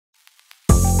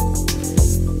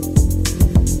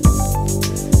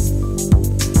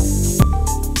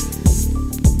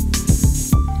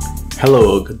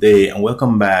Hello, good day, and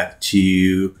welcome back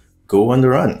to Go on the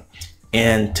Run.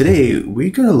 And today we're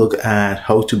going to look at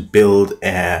how to build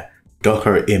a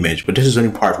Docker image, but this is only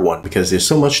part one because there's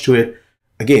so much to it.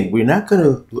 Again, we're not going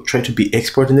to try to be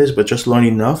expert in this, but just learn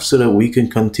enough so that we can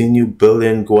continue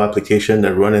building Go applications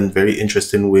that run in very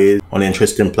interesting ways on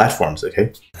interesting platforms,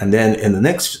 okay? And then in the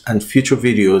next and future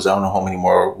videos, I don't know how many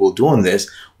more we'll do on this,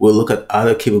 we'll look at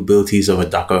other capabilities of a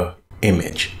Docker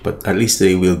image, but at least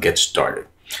today we'll get started.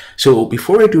 So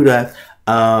before I do that,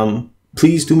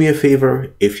 please do me a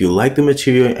favor. If you like the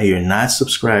material and you're not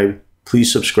subscribed,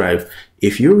 please subscribe.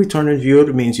 If you're a returning viewer,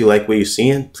 it means you like what you're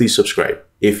seeing, please subscribe.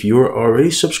 If you're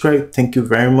already subscribed, thank you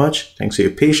very much. Thanks for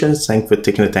your patience. Thanks for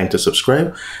taking the time to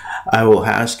subscribe. I will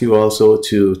ask you also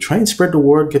to try and spread the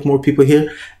word, get more people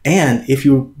here. And if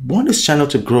you want this channel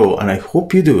to grow, and I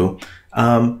hope you do,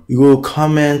 you will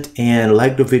comment and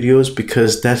like the videos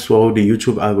because that's what the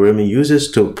YouTube algorithm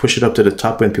uses to push it up to the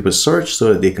top when people search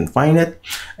so that they can find it.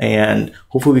 And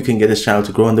hopefully we can get this channel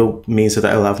to grow, and that means that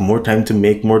I'll have more time to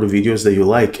make more of the videos that you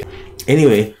like.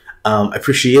 Anyway, I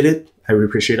appreciate it. I really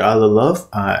appreciate all the love.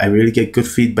 I really get good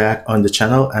feedback on the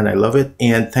channel and I love it.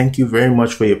 And thank you very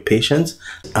much for your patience.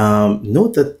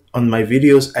 Note that on my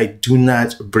videos, I do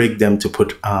not break them to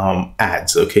put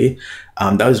ads, okay?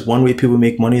 That is one way people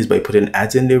make money, is by putting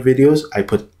ads in their videos. I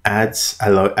put ads,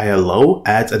 I allow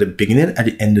ads at the beginning, at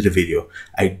the end of the video.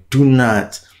 I do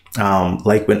not,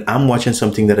 like when I'm watching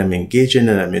something that I'm engaged in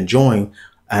and I'm enjoying,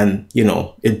 and you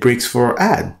know, it breaks for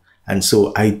ad. And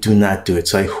so I do not do it.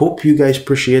 So I hope you guys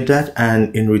appreciate that.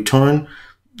 And in return,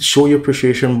 show your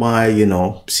appreciation by, you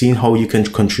know, seeing how you can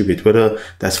contribute, whether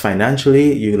that's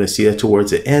financially. You're going to see that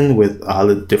towards the end with all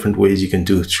the different ways you can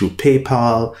do through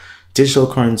PayPal,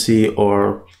 digital currency,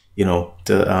 or, you know,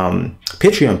 the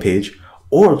Patreon page,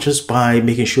 or just by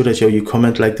making sure that you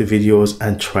comment, like the videos,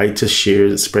 and try to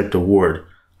share, spread the word.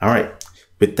 All right.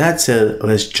 With that said,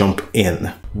 let's jump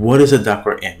in. What is a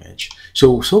Docker image?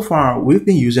 So far we've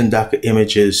been using Docker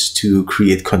images to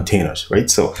create containers, right?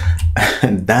 So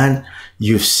that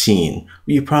you've seen.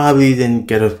 You probably didn't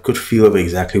get a good feel of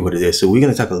exactly what it is. So we're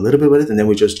going to talk a little bit about it, and then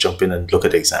we just jump in and look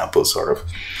at examples sort of,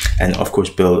 and of course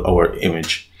build our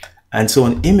image. And so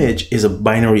an image is a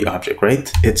binary object, right?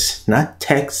 It's not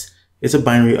text. It's a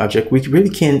binary object. We really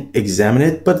can't examine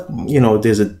it, but you know,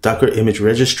 there's a Docker image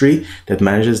registry that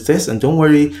manages this. And don't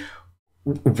worry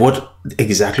what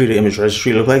exactly the image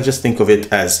registry look like. Just think of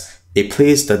it as a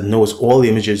place that knows all the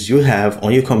images you have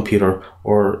on your computer,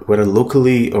 or whether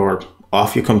locally or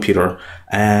off your computer.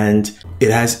 And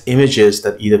it has images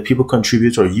that either people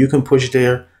contribute or you can push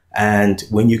there. And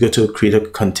when you go to create a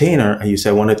container and you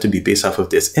say, I want it to be based off of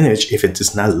this image, if it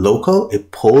is not local,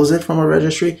 it pulls it from a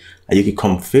registry, and you can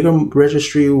configure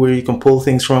registry where you can pull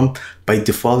things from. By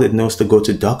default, it knows to go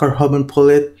to Docker Hub and pull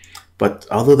it. But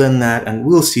other than that, and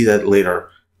we'll see that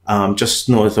later, just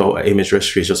know that our image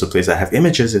registry is just a place that have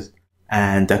images,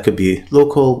 and that could be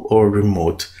local or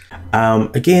remote.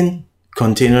 Again,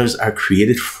 containers are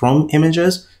created from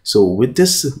images. So with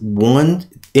this one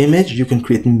image, you can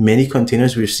create many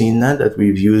containers. We've seen that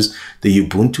we've used the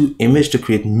Ubuntu image to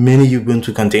create many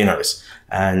Ubuntu containers.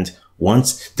 And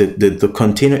once the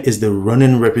container is the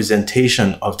running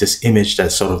representation of this image,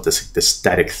 that's sort of the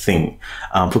static thing.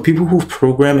 For people who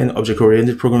program in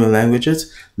object-oriented programming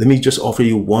languages, let me just offer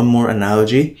you one more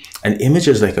analogy. An image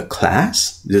is like a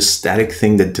class, this static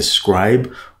thing that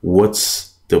describe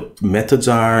what's the methods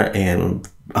are and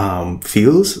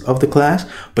fields of the class,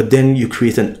 but then you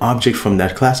create an object from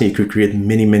that class, and you could create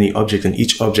many objects, and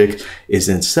each object is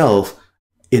in itself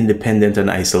independent and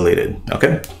isolated.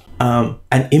 Okay.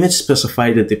 An image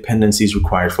specifies the dependencies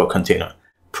required for a container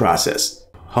process.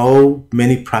 How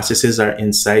many processes are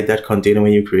inside that container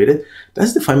when you create it?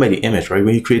 That's defined by the image, right?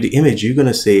 When you create the image, you're going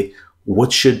to say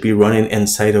what should be running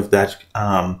inside of that,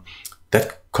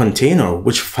 that container,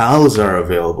 which files are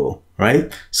available,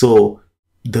 right? So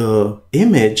the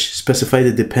image specifies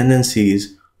the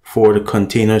dependencies for the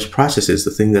container's processes,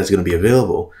 the thing that's going to be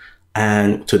available.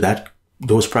 And to that,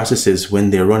 those processes,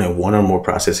 when they're running, one or more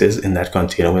processes in that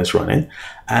container when it's running.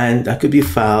 And that could be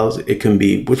files. It can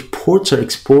be which ports are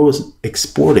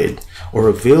exported or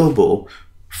available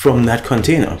from that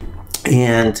container.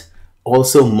 And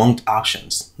also mount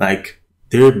options, like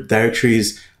there are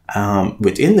directories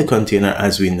within the container.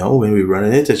 As we know, when we run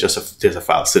it, there's a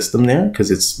file system there,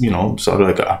 because it's, you know, sort of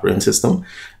like an operating system.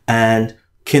 And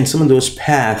can some of those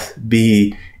paths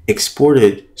be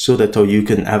exported so that you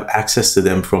can have access to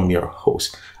them from your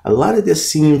host? A lot of this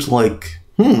seems like,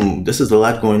 this is a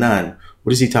lot going on.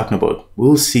 what is he talking about?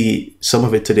 We'll see some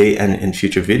of it today and in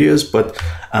future videos, but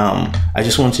I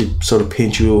just want to sort of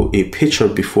paint you a picture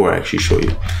before I actually show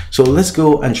you. So let's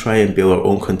go and try and build our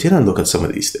own container and look at some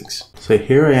of these things. So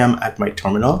here I am at my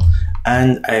terminal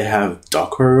and I have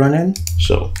Docker running.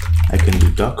 So I can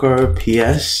do Docker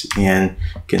PS and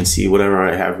can see whatever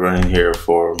I have running here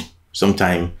for some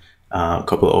time, a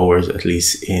couple of hours at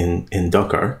least in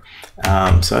Docker.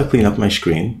 So I'll clean up my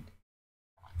screen.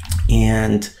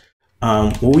 And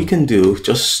what we can do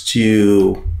just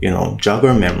to, jog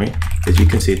our memory is you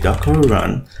can say Docker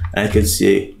run, and I can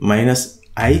say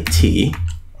 -IT,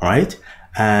 all right?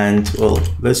 And well,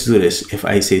 let's do this. If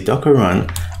I say Docker run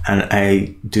and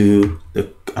I do the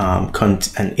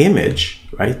an image,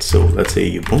 right? So let's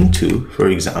say Ubuntu, for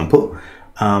example,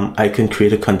 I can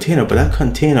create a container, but that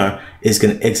container is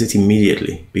going to exit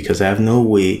immediately because I have no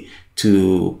way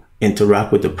to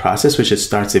interact with the process, which it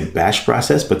starts a bash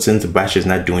process. But since the bash is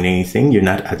not doing anything, you're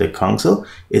not at the console,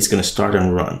 it's going to start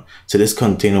and run. So this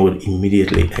container would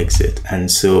immediately exit.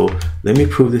 And so let me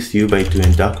prove this to you by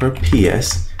doing Docker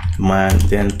PS,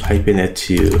 then piping it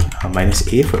to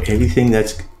 -A for everything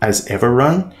that has ever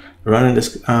run in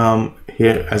this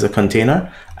here as a container.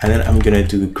 And then I'm going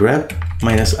to do grep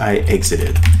 -I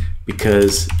exited,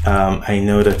 because I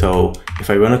know that if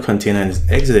I run a container and it's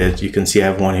exited, you can see I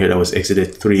have one here that was exited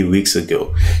 3 weeks ago.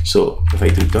 So if I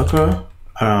do Docker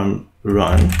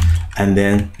run and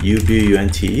then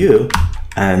ubuntu,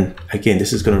 and again,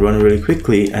 this is going to run really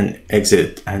quickly and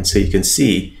exit. And so you can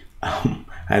see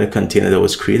I had a container that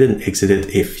was created and exited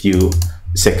a few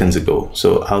seconds ago. So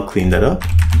I'll clean that up,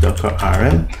 Docker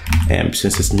rm, and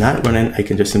since it's not running, I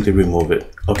can just simply remove it.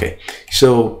 Okay,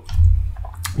 so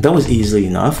that was easily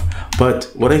enough. But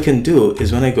what I can do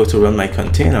is when I go to run my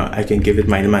container, I can give it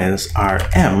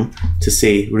 -rm to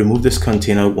say remove this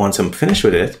container once I'm finished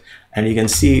with it. And you can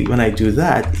see when I do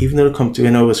that, even though the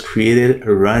container was created,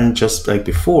 run just like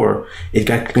before, it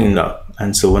got cleaned up.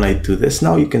 And so when I do this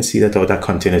now, you can see that that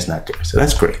container is not there. So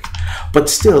that's great. But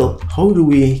still, how do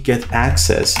we get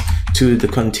access to the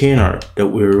container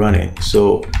that we're running?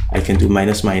 So I can do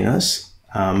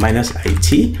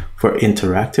 -IT for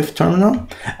interactive terminal.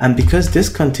 And because this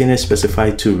container is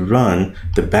specified to run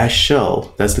the bash shell,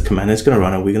 that's the command it's going to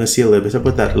run, and we're going to see a little bit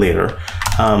about that later.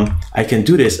 I can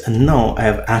do this, and now I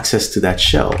have access to that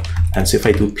shell. And so if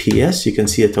I do PS, you can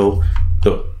see it,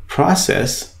 the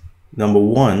process number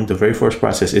one, the very first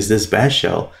process is this bash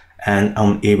shell, and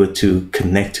I'm able to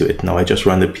connect to it. Now I just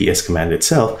run the PS command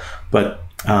itself, but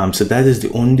so that is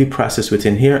the only process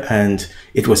within here, and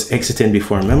it was exiting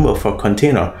before. Remember, for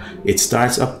container, it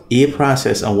starts up a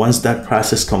process, and once that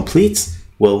process completes,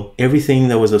 well, everything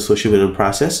that was associated with the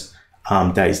process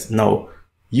dies. Now,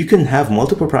 you can have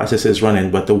multiple processes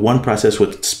running, but the one process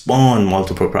would spawn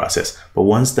multiple processes. But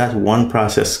once that one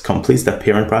process completes, the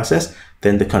parent process,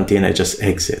 then the container just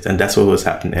exits, and that's what was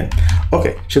happening.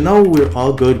 Okay, so now we're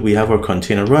all good. We have our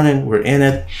container running, we're in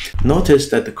it. Notice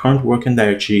that the current working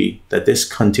directory that this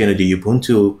container, the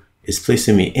Ubuntu, is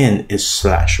placing me in is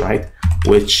 /, right?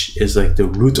 Which is like the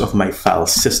root of my file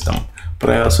system. But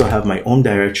I also have my own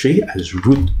directory as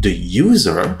root the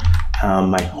user,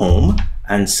 my home.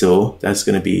 And so that's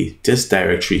going to be this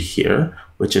directory here,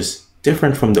 which is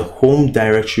different from the home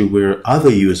directory where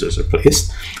other users are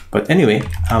placed. But anyway,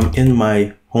 I'm in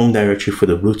my home directory for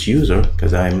the root user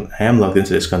because I am logged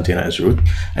into this container as root.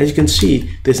 As you can see,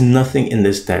 there's nothing in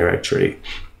this directory.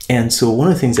 And so one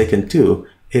of the things I can do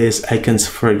is I can,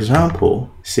 for example,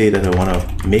 say that I want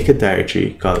to make a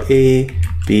directory called A,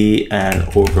 B, and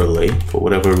overlay for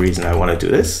whatever reason I want to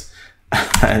do this.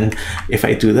 And if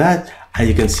I do that, and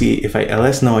you can see if I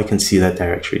ls now, I can see that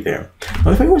directory there.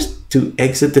 Now, if I was to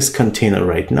exit this container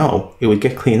right now, it would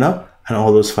get cleaned up and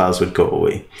all those files would go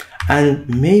away. And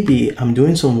maybe I'm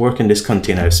doing some work in this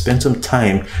container. I've spent some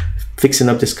time fixing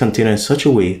up this container in such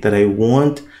a way that I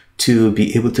want to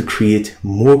be able to create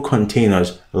more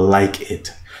containers like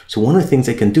it. So one of the things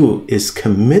I can do is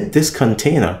commit this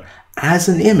container as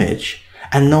an image.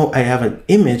 And now I have an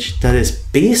image that is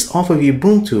based off of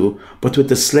Ubuntu, but with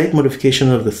the slight modification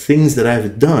of the things that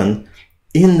I've done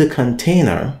in the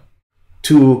container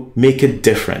to make it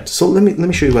different. So let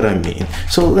me show you what I mean.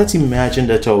 So let's imagine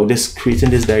that creating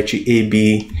this directory A,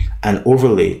 B, and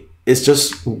overlay is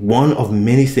just one of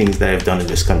many things that I've done in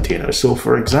this container. So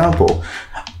for example,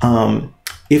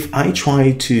 if I try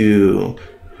to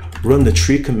run the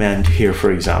tree command here,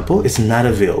 for example, it's not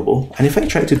available. And if I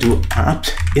try to do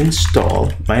apt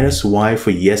install -y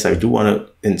for yes, I do want to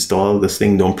install this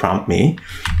thing, don't prompt me,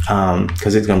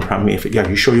 because it's going to prompt me if, yeah,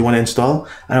 you sure you want to install?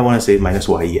 And I want to say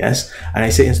 -y yes. And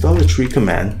I say install the tree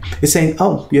command. It's saying,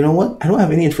 oh, you know what? I don't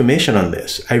have any information on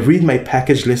this. I read my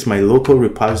package list, my local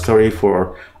repository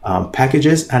for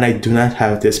packages, and I do not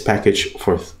have this package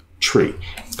for tree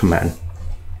command.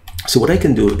 So what I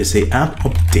can do is say app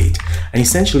update, and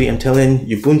essentially I'm telling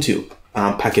Ubuntu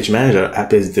package manager,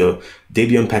 app is the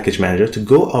Debian package manager, to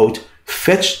go out,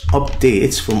 fetch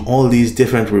updates from all these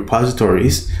different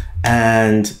repositories,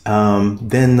 and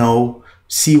then now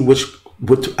see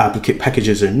what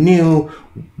packages are new,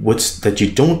 what's that you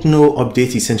don't know,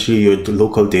 update essentially your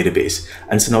local database.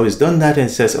 And so now it's done that, and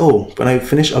it says, oh, when I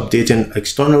finish updating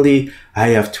externally, I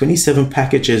have 27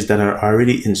 packages that are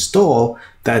already installed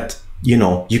that, you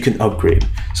know, you can upgrade.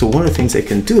 So one of the things I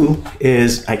can do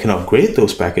is I can upgrade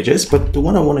those packages, but the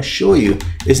one I want to show you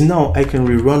is now I can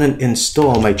rerun and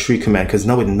install my tree command, because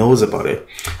now it knows about it.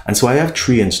 And so I have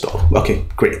tree installed. Okay,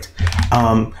 great.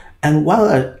 And while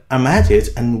I'm at it,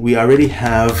 and we already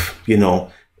have, you know,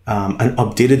 an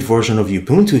updated version of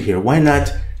Ubuntu here, why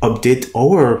not update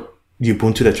our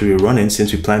Ubuntu that we're running, since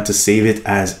we plan to save it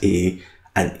as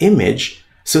an image,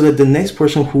 so that the next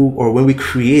person who, or when we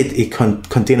create a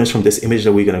containers from this image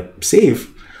that we're going to save,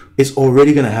 is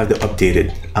already going to have the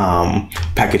updated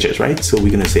packages, right? So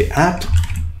we're going to say apt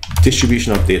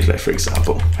distribution update, like for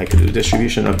example, I could do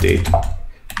distribution update,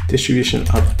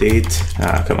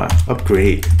 come on,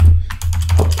 upgrade,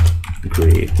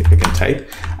 if I can type,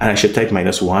 and I should type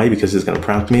 -y because it's going to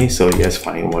prompt me. So yes,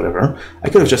 fine, whatever. I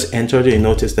could have just entered it and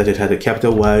noticed that it had a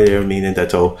capital Y there, meaning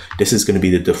that, oh, this is going to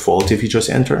be the default if you just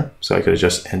enter. So I could have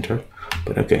just entered,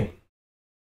 but okay.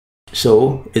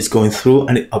 So it's going through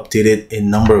and it updated a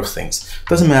number of things.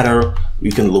 Doesn't matter,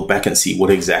 you can look back and see what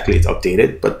exactly it's updated,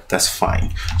 but that's fine.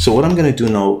 So what I'm going to do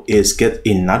now is get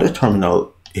another terminal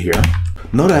here.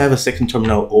 Note I have a second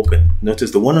terminal open.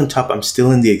 Notice the one on top, I'm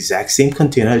still in the exact same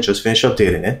container. I just finished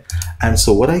updating it. And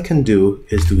so what I can do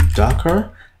is do docker.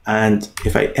 And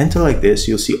if I enter like this,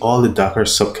 you'll see all the docker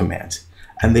subcommands.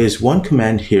 And there's one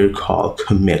command here called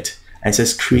commit. And it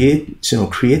says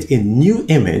create a new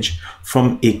image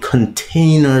from a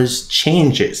container's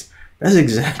changes. That's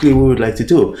exactly what we would like to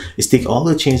do, is take all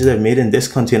the changes I've made in this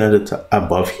container that's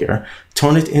above here,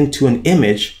 turn it into an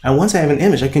image. And once I have an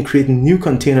image, I can create new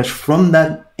containers from that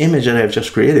image that I've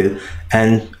just created,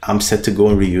 and I'm set to go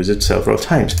and reuse it several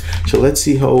times. So let's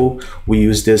see how we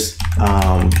use this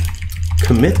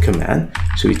commit command.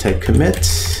 So we type commit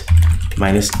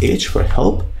 -h for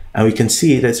help. And we can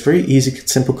see that's very easy,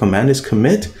 simple command is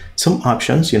commit some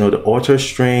options, you know, the author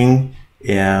string,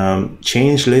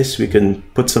 change list, we can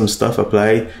put some stuff,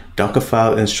 apply Docker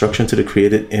file instruction to the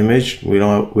created image.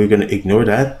 We're going to ignore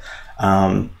that.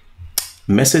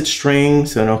 Message string,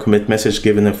 so now commit message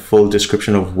given a full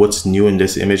description of what's new in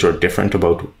this image or different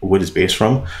about what it's based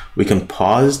from. We can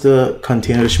pause the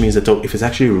container, which means that if it's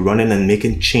actually running and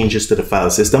making changes to the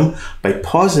file system, by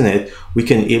pausing it, we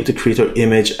can able to create our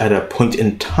image at a point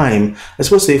in time. I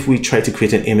suppose if we try to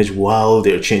create an image while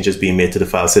there are changes being made to the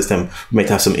file system, we might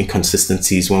have some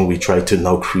inconsistencies when we try to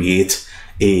now create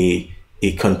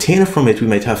a container from it. We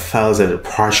might have files that are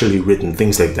partially written,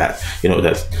 things like that, you know,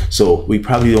 that. So we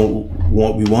probably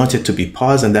we want it to be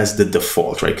paused, and that's the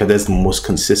default, right? Because that's the most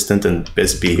consistent and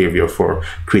best behavior for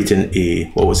creating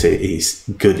a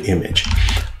good image.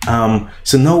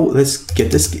 So now let's get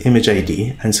this image ID,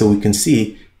 and so we can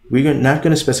see we're not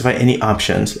going to specify any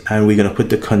options, and we're going to put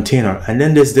the container, and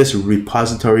then there's this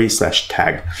repository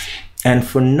 /tag, and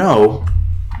for now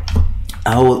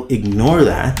I will ignore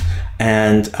that.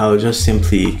 And I'll just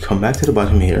simply come back to the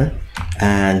bottom here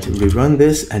and rerun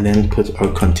this, and then put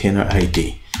our container ID.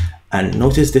 And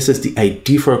notice this is the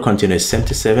ID for our container,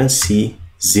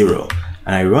 77C0.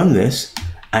 And I run this,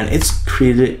 and it's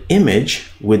created an image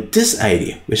with this ID,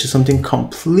 which is something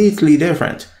completely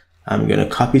different. I'm going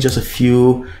to copy just a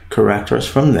few characters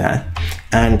from that.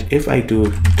 And if I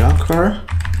do docker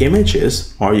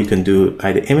images, or you can do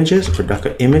either images or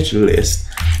docker image list,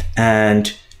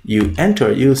 and you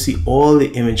enter, you'll see all the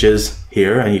images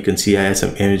here, and you can see I had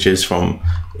some images from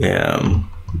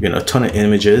a ton of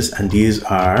images, and these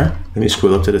are, let me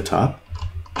scroll up to the top.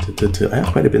 I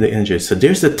have quite a bit of images. So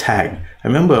there's the tag. I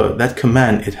remember that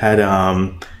command, it had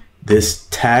this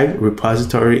tag,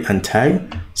 repository and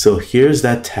tag. So here's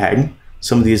that tag.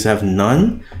 Some of these have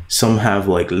none, some have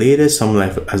like latest, some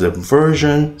have as a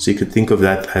version. So you could think of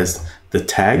that as the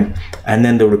tag. And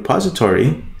then the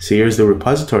repository, so here's the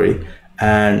repository.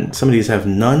 And some of these have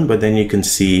none, but then you can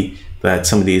see that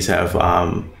some of these have,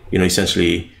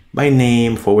 essentially my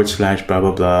name / blah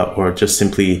blah blah, or just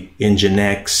simply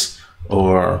Nginx,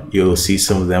 or you'll see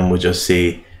some of them will just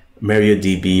say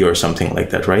MariaDB or something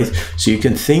like that, right? So you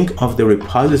can think of the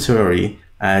repository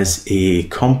as a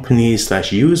company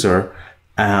 / user,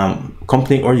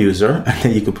 company or user, and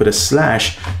then you could put a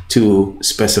 / to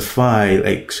specify,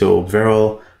 like, so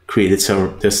Veril created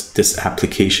this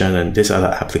application and this other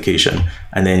application,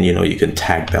 and then you can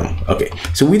tag them. Okay,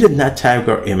 so we did not tag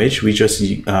our image, we just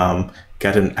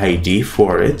got an ID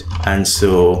for it. And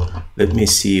so let me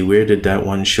see, where did that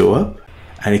one show up?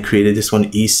 And it created this one,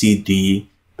 ECD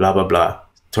blah blah blah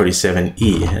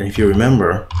 37E. And if you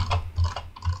remember,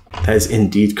 that is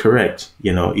indeed correct,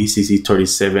 ECC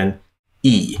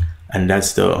 37E. And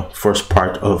that's the first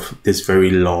part of this very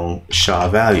long SHA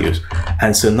values.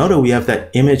 And so now that we have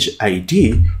that image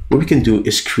ID, what we can do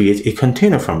is create a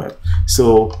container from it.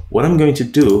 So what I'm going to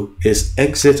do is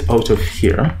exit out of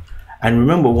here. And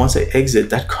remember, once I exit,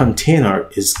 that container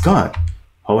is gone.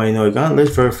 How I know it's gone?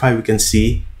 Let's verify. We can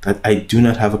see that I do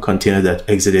not have a container that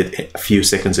exited a few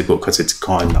seconds ago, because it's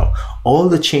gone now. All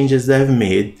the changes that I've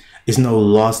made is now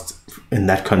lost in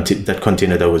that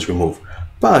container that was removed.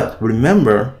 But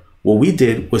remember, what we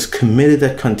did was committed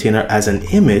that container as an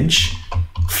image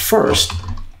first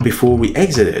before we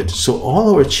exited. So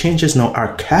all our changes now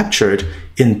are captured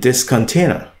in this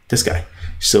container, this guy.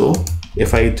 So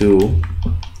if I do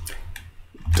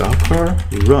docker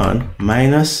run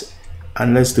minus,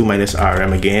 and let's do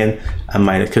 -rm again, and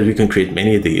minus, because we can create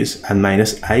many of these, and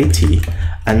 -it.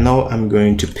 And now I'm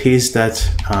going to paste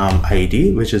that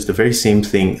ID, which is the very same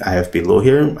thing I have below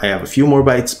here. I have a few more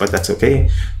bytes, but that's okay.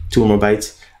 2 more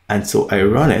bytes. And so I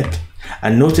run it,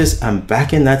 and notice I'm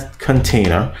back in that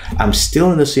container. I'm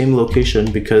still in the same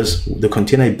location because the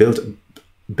container I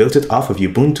built it off of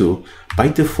Ubuntu by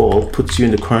default puts you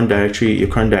in the current directory, your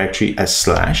current directory as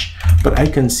 /, but I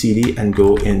can cd and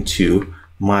go into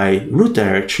my root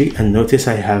directory, and notice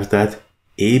I have that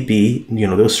AB,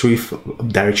 those 3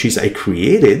 directories I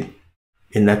created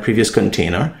in that previous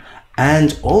container.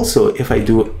 And also if I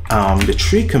do the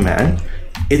tree command,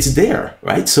 it's there,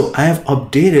 right? So I have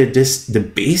updated the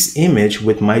base image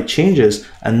with my changes.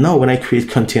 And now when I create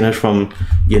containers from,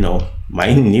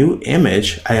 my new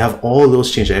image, I have all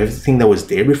those changes, everything that was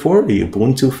there before, the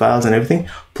Ubuntu files and everything,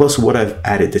 plus what I've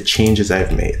added, the changes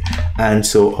I've made. And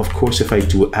so of course, if I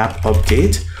do app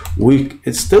update,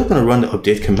 it's still going to run the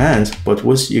update commands, but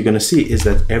what you're going to see is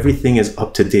that everything is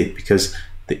up to date, because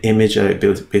the image I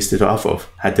based it off of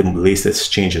had the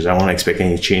latest changes. I won't expect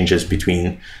any changes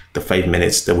between the 5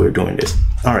 minutes that we're doing this.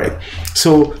 All right,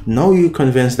 so now you're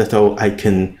convinced that I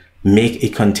can make a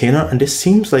container, and this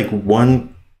seems like one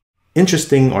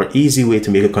interesting or easy way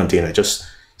to make a container. Just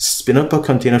spin up a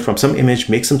container from some image,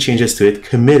 make some changes to it,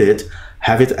 commit it,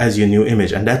 have it as your new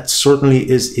image. And that certainly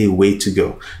is a way to go.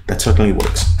 That certainly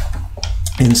works.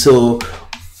 And so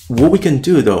what we can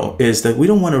do though is that we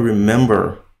don't want to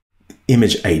remember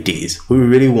image IDs. What we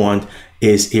really want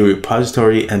is a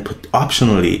repository and put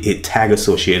optionally a tag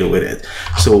associated with it.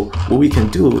 So what we can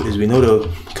do is, we know the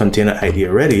container ID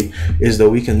already, is that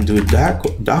we can do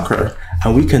docker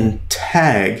and we can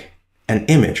tag an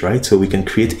image, right? So we can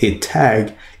create a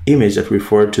tag image that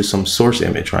refers to some source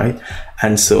image, right?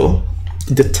 And so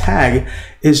the tag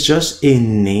is just a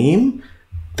name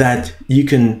that you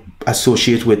can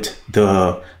associate with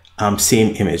the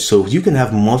same image. So you can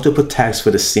have multiple tags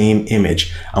for the same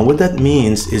image. And what that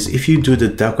means is, if you do the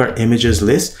Docker images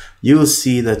list, you will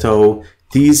see that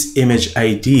these image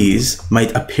IDs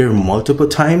might appear multiple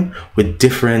times with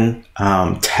different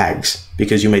tags,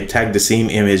 because you might tag the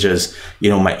same image as,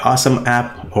 my awesome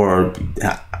app, or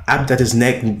app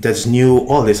that's new,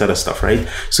 all this other stuff, right?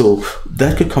 So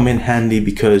that could come in handy,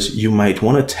 because you might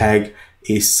want to tag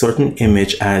a certain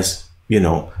image as,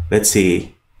 let's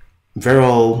say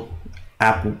Veril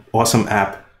app, awesome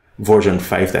app version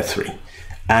 5.3.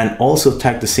 And also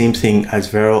tag the same thing as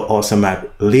Veril awesome app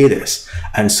latest.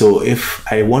 And so if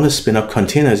I want to spin up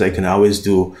containers, I can always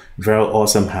do Veril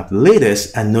awesome app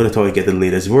latest and know that I get the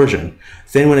latest version.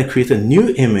 Then when I create a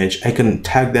new image, I can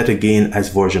tag that again as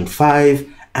version 5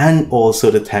 and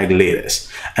also the tag latest.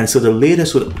 And so the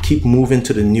latest will keep moving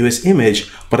to the newest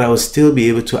image, but I will still be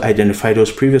able to identify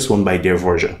those previous one by their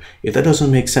version. If that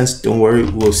doesn't make sense, don't worry,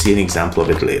 we'll see an example of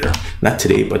it later. Not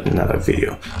today, but in another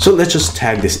video. So let's just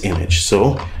tag this image.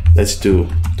 So let's do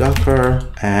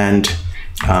docker and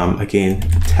again,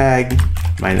 tag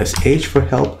 -h for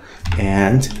help.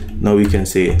 And now we can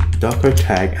say docker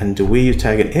tag, and the way you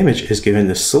tag an image is given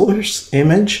the source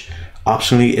image,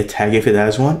 optionally a tag if it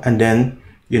has one, and then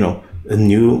a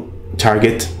new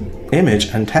target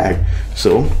image and tag.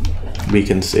 So we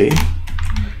can say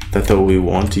that we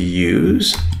want to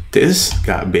use this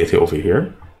bit over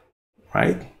here,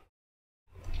 right?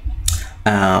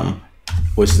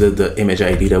 Which is the image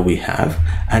ID that we have.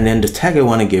 And then the tag I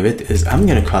want to give it is, I'm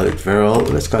going to call it Viral.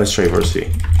 Let's call it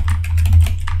Striversity.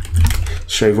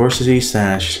 Striversity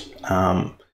slash,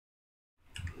 I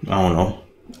don't know.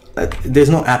 There's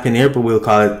no app in here, but we'll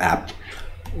call it app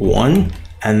 1.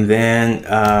 And then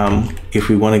if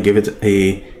we want to give it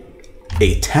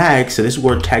a tag, so this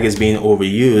word tag is being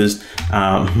overused,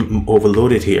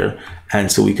 overloaded here. And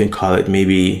so we can call it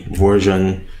maybe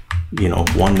version,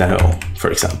 1.0, for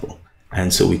example.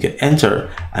 And so we can enter.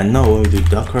 And now when we do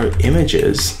Docker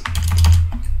images,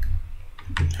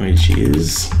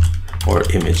 or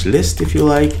image list, if you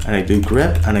like, and I do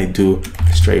grep and I do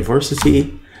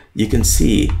Striversity, you can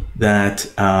see that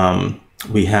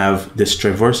we have this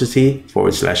Striversity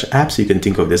 /app. So you can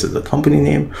think of this as a company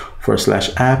name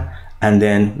 /app. And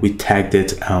then we tagged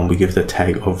it, we give the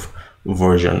tag of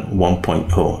version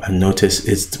 1.0. And notice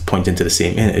it's pointing to the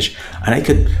same image. And I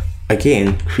could,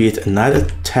 again, create another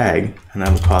tag, and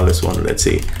I'm gonna call this one, let's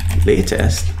say,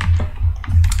 latest.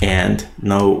 And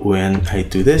now when I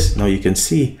do this, now you can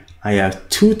see I have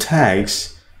 2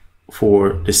 tags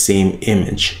for the same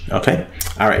image. Okay,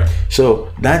 all right, so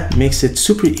that makes it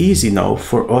super easy now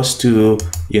for us to,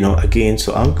 again,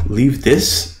 so I'll leave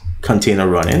this container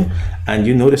running, and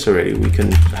you notice already we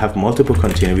can have multiple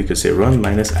containers. We could say run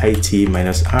 -it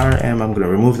 -rm. I'm going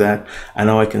to remove that, and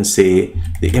now I can say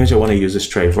the image I want to use is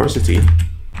Striversity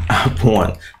app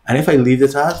 1, and if I leave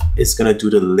this out, it's going to do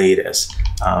the latest,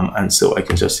 and so I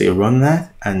can just say run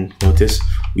that, and notice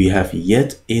we have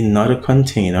yet another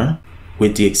container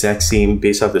with the exact same,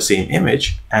 based off the same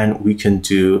image, and we can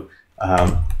do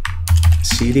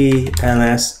cd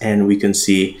ls, and we can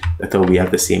see that we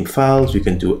have the same files. We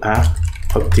can do app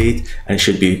update, and it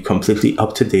should be completely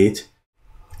up to date.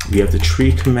 We have the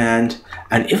tree command,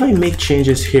 and if I make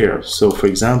changes here, so for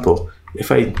example,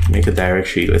 if I make a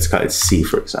directory, let's call it C,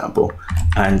 for example,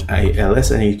 and I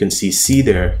ls, and you can see C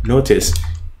there. Notice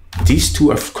these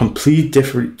two are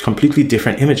completely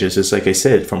different images. It's like I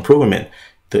said, from programming,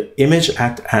 the image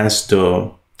acts as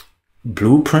the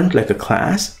blueprint, like a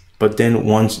class, but then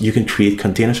once you can create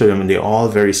containers for them, and they're all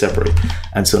very separate.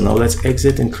 And so now let's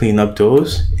exit and clean up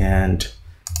those, and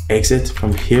exit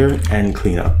from here and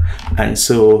clean up. And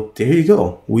so there you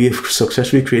go. We have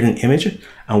successfully created an image,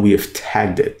 and we have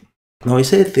tagged it. Now I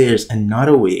said there's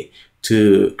another way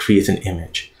to create an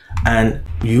image, and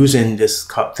using this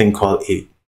thing called a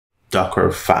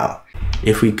Docker file.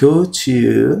 If we go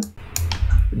to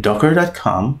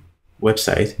docker.com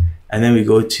website, and then we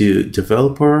go to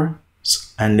developers,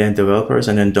 and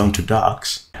then down to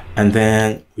docs, and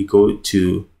then we go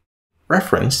to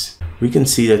reference, we can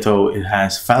see that it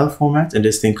has file format and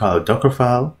this thing called a Docker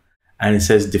file, and it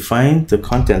says define the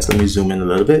contents. Let me zoom in a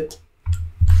little bit.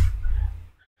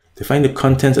 Define the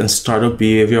contents and startup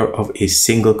behavior of a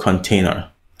single container.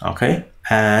 Okay,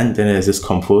 and then there's this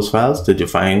compose files to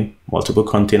define multiple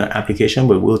container application,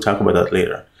 but we'll talk about that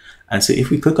later. And so if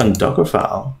we click on Docker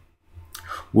file,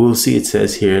 we'll see it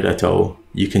says here that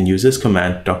you can use this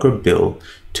command docker build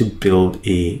to build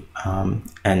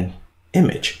an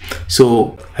image.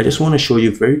 So I just want to show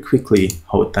you very quickly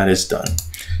how that is done.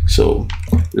 So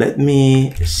let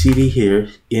me cd here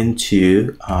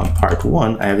into part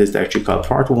 1. I have this directory called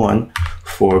part 1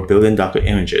 for building Docker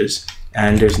images,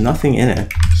 and there's nothing in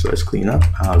it. So let's clean up.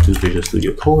 I'll do Visual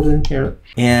Studio Code in here.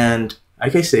 And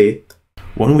like I say,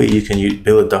 one way you can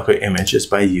build a Docker image is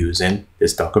by using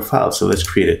this Docker file. So let's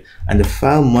create it. And the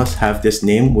file must have this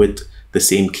name with the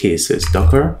same case. So it's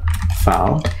Docker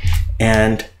file.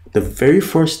 And the very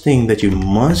first thing that you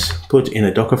must put in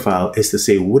a Docker file is to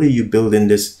say, what are you building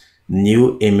this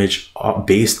new image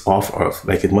based off of?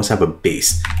 Like, it must have a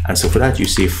base. And so for that, you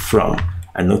say from.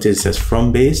 And notice it says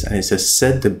from base, and it says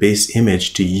set the base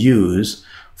image to use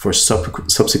for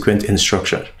subsequent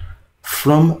instruction.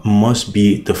 From must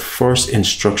be the first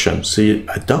instruction. So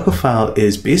a Docker file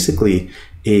is basically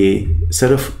a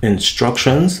set of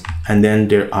instructions and then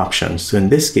their options. So in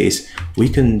this case, we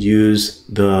can use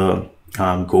the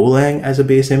Golang as a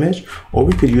base image, or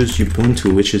we could use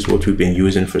Ubuntu, which is what we've been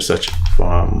using for so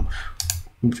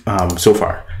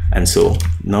far. And so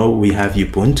now we have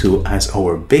Ubuntu as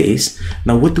our base.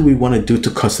 Now, what do we want to do to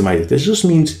customize it? This just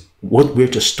means what we're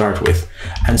to start with.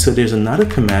 And so there's another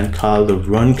command called the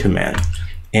run command.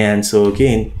 And so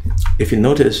again, if you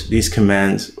notice, these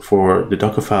commands for the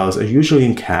Docker files are usually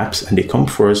in caps, and they come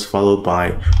first, followed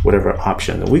by whatever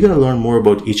option. And we're going to learn more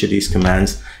about each of these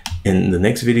commands in the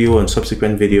next video and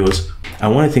subsequent videos.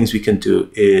 And one of the things we can do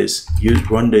is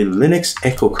run the Linux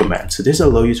echo command. So this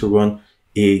allows you to run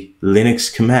a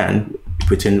Linux command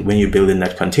within when you build in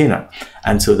that container.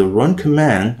 And so the run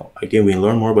command, again, we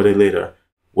learn more about it later.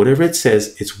 Whatever it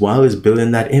says, it's while it's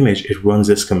building that image, it runs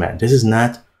this command. This is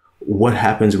not what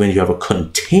happens when you have a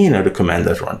container, the command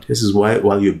that runs. This is why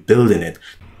while you're building it.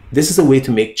 This is a way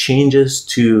to make changes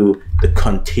to the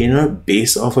container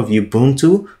based off of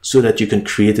Ubuntu so that you can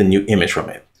create a new image from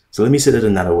it. So let me say that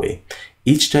another way.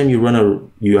 Each time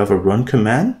you have a run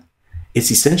command,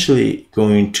 it's essentially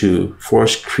going to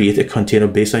create a container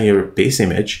based on your base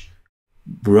image,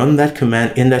 run that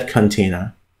command in that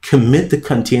container, commit the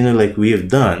container like we have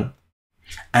done,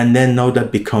 and then now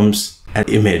that becomes an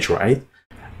image, right?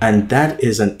 And that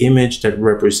is an image that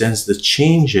represents the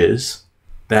changes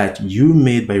that you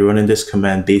made by running this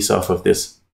command based off of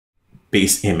this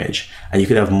base image. And you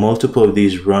could have multiple of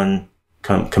these run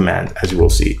command, as you will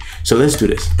see. So let's do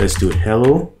this. Let's do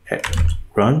hello,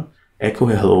 run, echo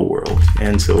hello world.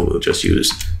 And so we'll just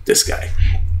use this guy.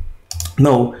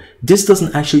 No, this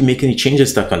doesn't actually make any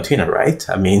changes to the container, right?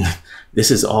 I mean, this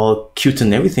is all cute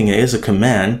and everything. It is a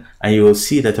command, and you will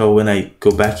see that when I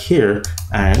go back here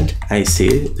and I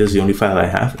say, this is the only file I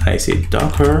have, and I say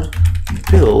docker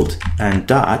build and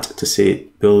dot to say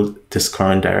build this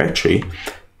current directory,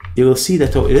 you will see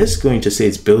that it is going to say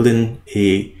it's building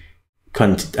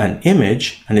an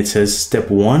image, and it says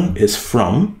step 1 is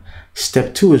from,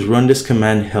 step 2 is run this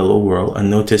command hello world, and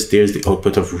notice there's the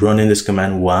output of running this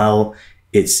command while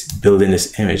it's building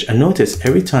this image. And notice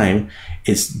every time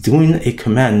it's doing a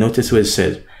command, notice what it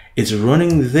said, it's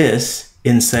running this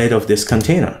inside of this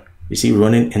container. You see,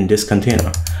 running in this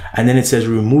container. And then it says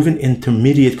removing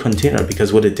intermediate container,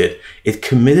 because what it did, it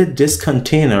committed this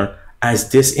container as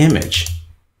this image.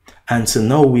 And so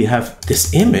now we have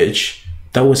this image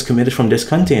that was committed from this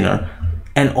container.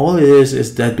 And all it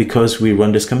is that because we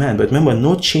run this command. But remember,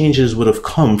 no changes would have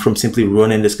come from simply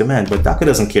running this command. But Docker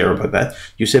doesn't care about that.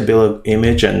 You said build an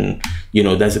image, and you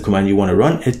know that's the command you want to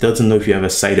run. It doesn't know if you have a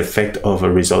side effect of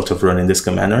a result of running this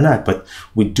command or not. But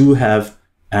we do have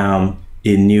a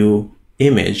new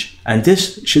image, and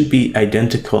this should be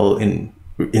identical in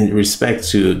respect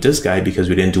to this guy because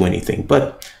we didn't do anything.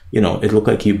 But you know, it looked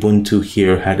like Ubuntu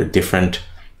here had a different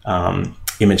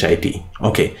image IP.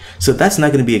 Okay, so that's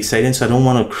not going to be exciting. So I don't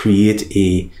want to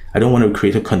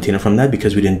create a container from that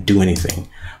because we didn't do anything.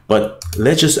 But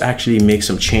let's just actually make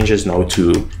some changes now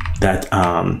to that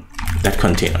that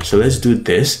container. So let's do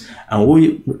this. And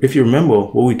if you remember,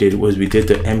 what we did was we did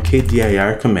the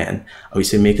mkdir command. And we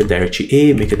say make a directory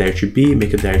A, make a directory B,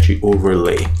 make a directory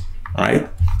overlay. All right.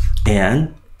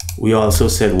 And we also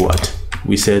said what?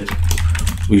 We said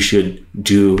we should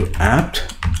do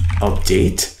apt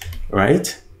update,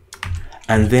 right?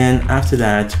 And then after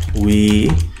that,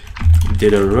 we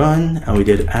did a run, and we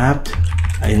did apt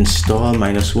install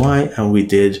 -y, and we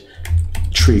did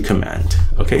tree command.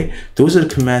 Okay, those are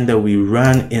the commands that we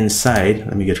run inside.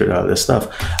 Let me get rid of all this stuff.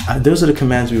 Those are the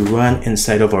commands we run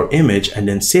inside of our image and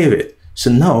then save it. So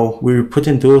now we're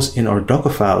putting those in our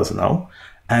Docker files now.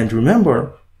 And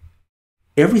remember,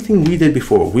 everything we did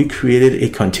before, we created a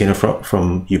container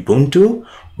from Ubuntu.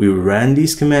 We ran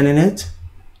these commands in it,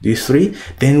 these three.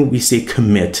 Then we say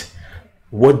commit.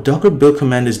 What Docker build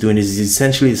command is doing is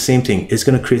essentially the same thing. It's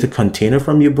going to create a container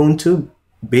from Ubuntu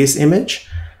base image,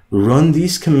 run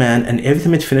these command, and every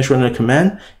time it finishes running a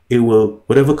command, it will,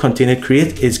 whatever container it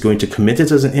creates, is going to commit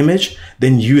it as an image,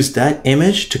 then use that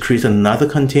image to create another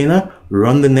container,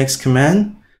 run the next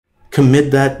command,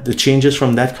 commit the changes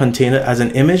from that container as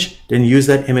an image, then use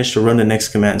that image to run the next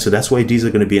command. So that's why these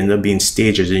are going to end up being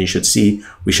stages, and you should see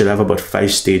we should have about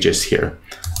 5 stages here.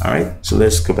 All right, so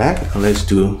let's go back and let's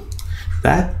do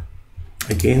that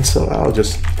again. So I'll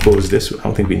just close this. I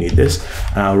don't think we need this.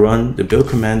 I'll run the build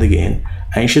command again,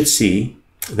 and you should see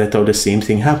that the same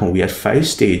thing happened. We had 5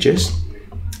 stages,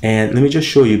 and let me just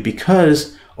show you,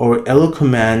 because our elo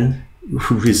command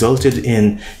resulted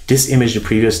in this image the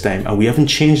previous time, and we haven't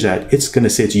changed that. It's going to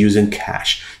say it's using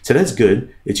cache, so that's good.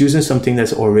 It's using something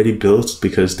that's already built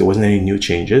because there wasn't any new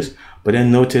changes. But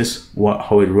then notice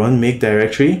how it run make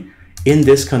directory in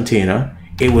this container.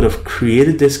 It would have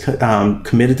created this,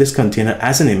 committed this container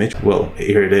as an image. Well,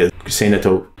 here it is saying that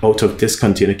out of this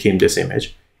container came this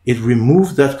image. It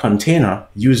removed that container,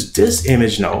 used this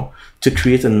image now to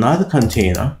create another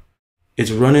container. It's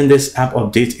running this app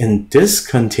update in this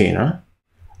container.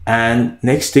 And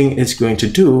next thing it's going to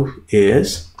do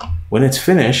is, when it's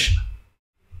finished,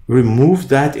 remove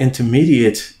that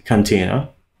intermediate container.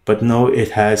 But now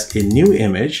it has a new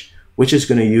image, which is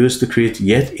going to use to create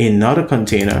yet another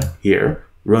container here.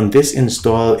 Run this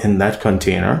install in that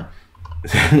container.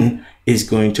 Then it's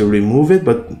going to remove it,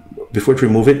 but before it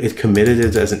remove it, it committed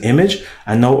it as an image,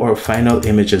 and now our final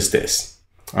image is this.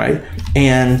 All right,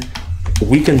 and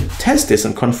we can test this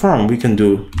and confirm. We can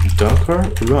do docker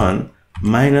run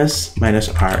minus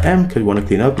rm, because we want to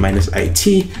clean up, minus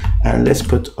it, and let's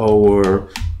put our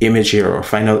image here, our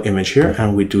final image here,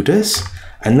 and we do this.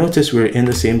 And notice we're in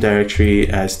the same directory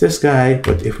as this guy,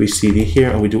 but if we cd here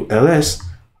and we do ls,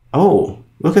 oh,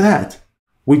 look at that.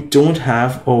 We don't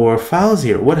have our files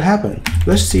here. What happened?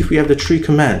 Let's see if we have the tree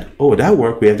command. Oh, that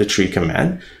worked. We have the tree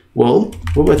command. Well,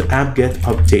 what about apt-get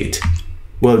update?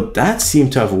 Well, that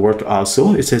seemed to have worked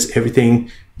also. It says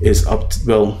everything is up.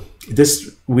 Well,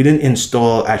 this, we didn't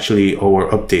install actually our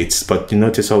updates, but you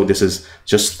notice how this is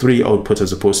just 3 outputs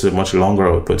as opposed to a much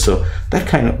longer output. So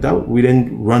that we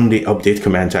didn't run the update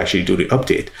command to actually do the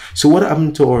update. So what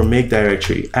happened to our make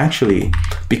directory? Actually,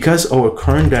 because our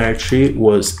current directory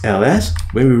was ls,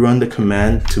 when we run the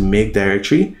command to make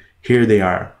directory, here they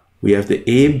are. We have the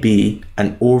A, B,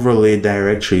 and overlay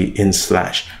directory in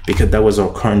slash, because that was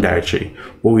our current directory.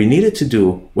 What we needed to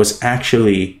do was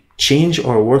actually change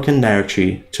our working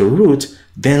directory to root,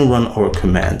 then run our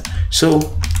command.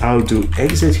 So I'll do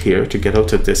exit here to get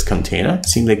out of this container.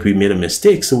 Seems like we made a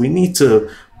mistake, so we need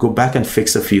to go back and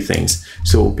fix a few things.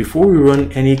 So before we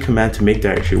run any command to make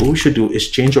directory, what we should do is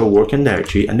change our working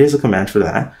directory, and there's a command for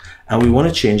that, and we want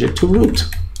to change it to root.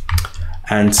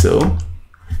 And so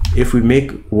if we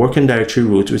make working directory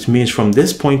root, which means from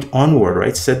this point onward,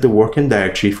 right, set the working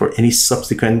directory for any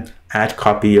subsequent add,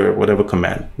 copy, or whatever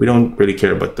command. We don't really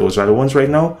care about those other ones right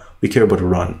now. We care about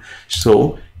run.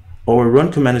 So our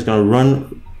run command is going to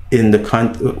run in the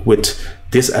with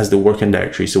this as the working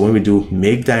directory. So when we do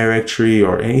make directory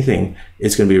or anything,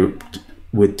 it's going to be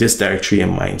with this directory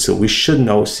in mind. So we should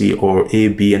now see our A,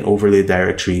 B, and overlay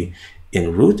directory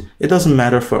in root. It doesn't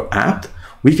matter for apt.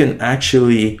 We can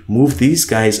actually move these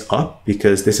guys up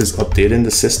because this is updating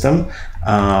the system,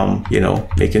 you know,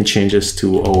 making changes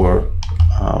to our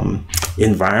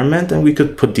environment, and we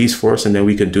could put these first, and then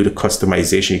we could do the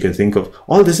customization. You can think of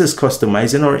all this is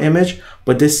customizing our image,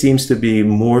 but this seems to be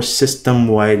more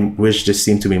system-wide, which just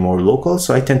seem to be more local.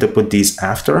 So I tend to put these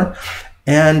after.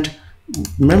 And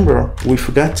remember, we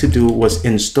forgot to do was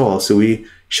install. So we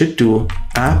should do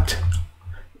apt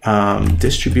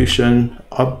distribution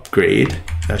upgrade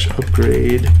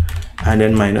 --upgrade and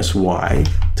then -y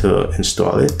to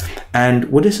install it. And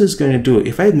what this is going to do,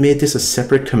 if I had made this a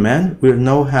separate command, we'll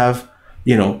now have,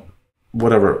 you know,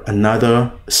 whatever,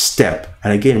 another step.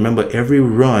 And again, remember, every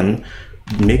run,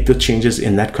 make the changes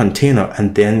in that container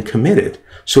and then commit it.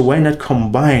 So why not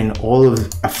combine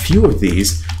a few of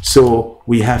these so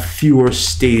we have fewer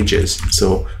stages?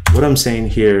 So what I'm saying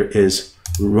here is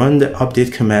run the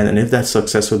update command, and if that's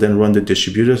successful, then run the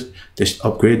distribution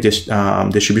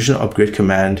upgrade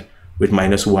command with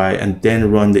 -y, and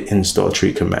then run the install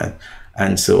tree command.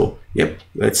 And so, yep,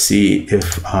 let's see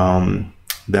if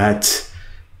that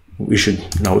we should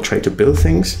now try to build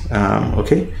things.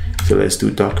 Okay, so let's do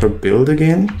docker build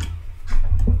again.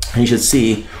 And you should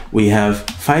see we have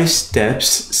 5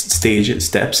 steps,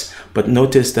 but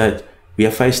notice that we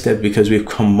have 5 steps because we've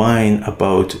combined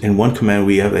about, in one command,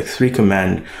 we have like 3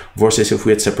 commands, versus if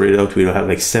we had separated out, we'll have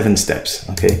like 7 steps,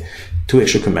 okay? 2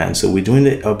 extra commands. So we're doing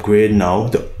the upgrade now,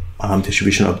 the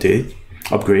distribution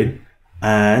upgrade,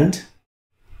 and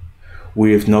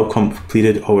we've now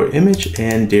completed our image,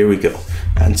 and there we go.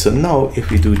 And so now if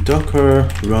we do docker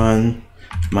run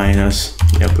minus,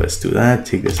 yep, let's do that,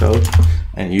 take this out,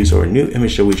 and use our new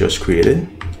image that we just created.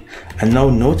 And now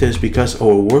notice, because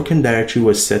our working directory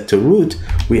was set to root,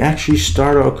 we actually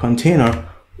start our container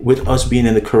with us being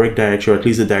in the correct directory, or at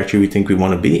least the directory we think we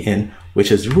want to be in,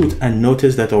 which is root. And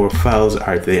notice that our files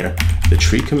are there. The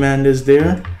tree command is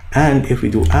there. And if we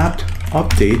do apt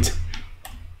update,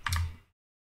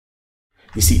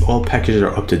 you see all packages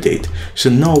are up to date. So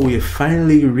now we have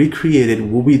finally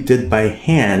recreated what we did by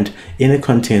hand in a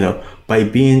container by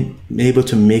being able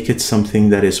to make it something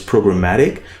that is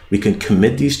programmatic. We can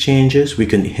commit these changes, we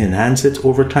can enhance it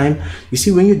over time. You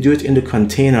see, when you do it in the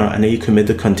container and then you commit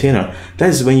the container, that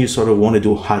is when you sort of want to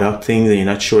do hot up things and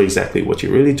you're not sure exactly what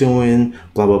you're really doing,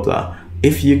 blah, blah, blah.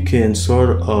 If you can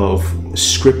sort of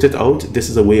script it out, this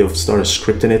is a way of sort of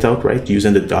scripting it out, right?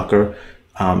 Using the Docker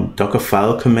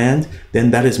file command,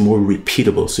 then that is more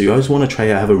repeatable. So you always want to try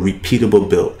to have a repeatable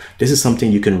build. This is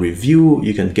something you can review,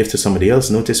 you can give to somebody else.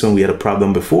 Notice when we had a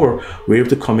problem before, we were able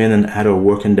to come in and add our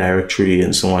working directory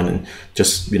and so on, and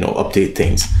just, you know, update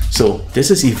things. So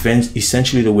this is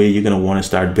essentially the way you're going to want to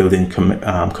start building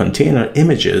container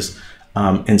images,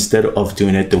 instead of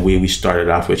doing it the way we started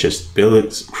off, which is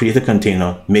create a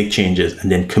container, make changes,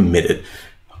 and then commit it.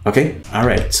 Okay, all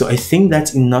right. So I think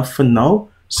that's enough for now.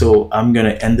 So I'm going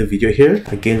to end the video here.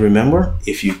 Again, remember,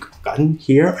 if you've gotten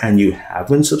here and you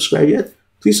haven't subscribed yet,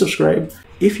 please subscribe.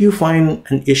 If you find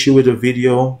an issue with a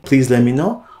video, please let me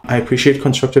know. I appreciate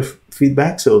constructive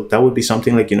feedback. So that would be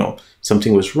something like,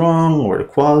 something was wrong or the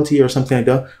quality or something like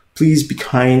that. Please be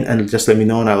kind and just let me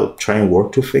know, and I'll try and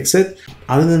work to fix it.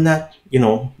 Other than that,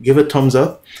 give a thumbs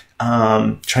up.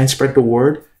 Try and spread the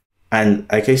word. And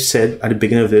like I said at the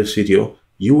beginning of this video,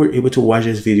 you were able to watch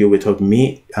this video without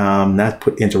me not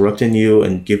interrupting you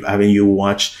and having you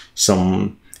watch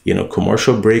some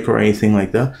commercial break or anything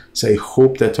like that. So I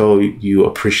hope that you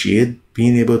appreciate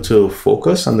being able to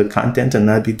focus on the content and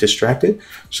not be distracted.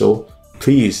 So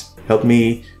please help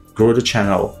me grow the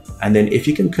channel. And then if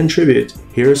you can contribute,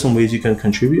 here are some ways you can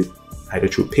contribute, either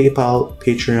through PayPal,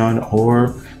 Patreon, or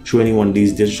through any one of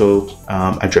these digital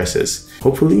addresses.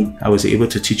 Hopefully I was able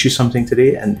to teach you something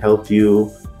today and help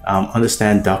you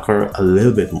understand Docker a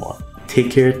little bit more. Take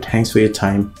care. Thanks for your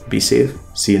time. Be safe.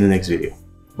 See you in the next video.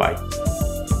 Bye.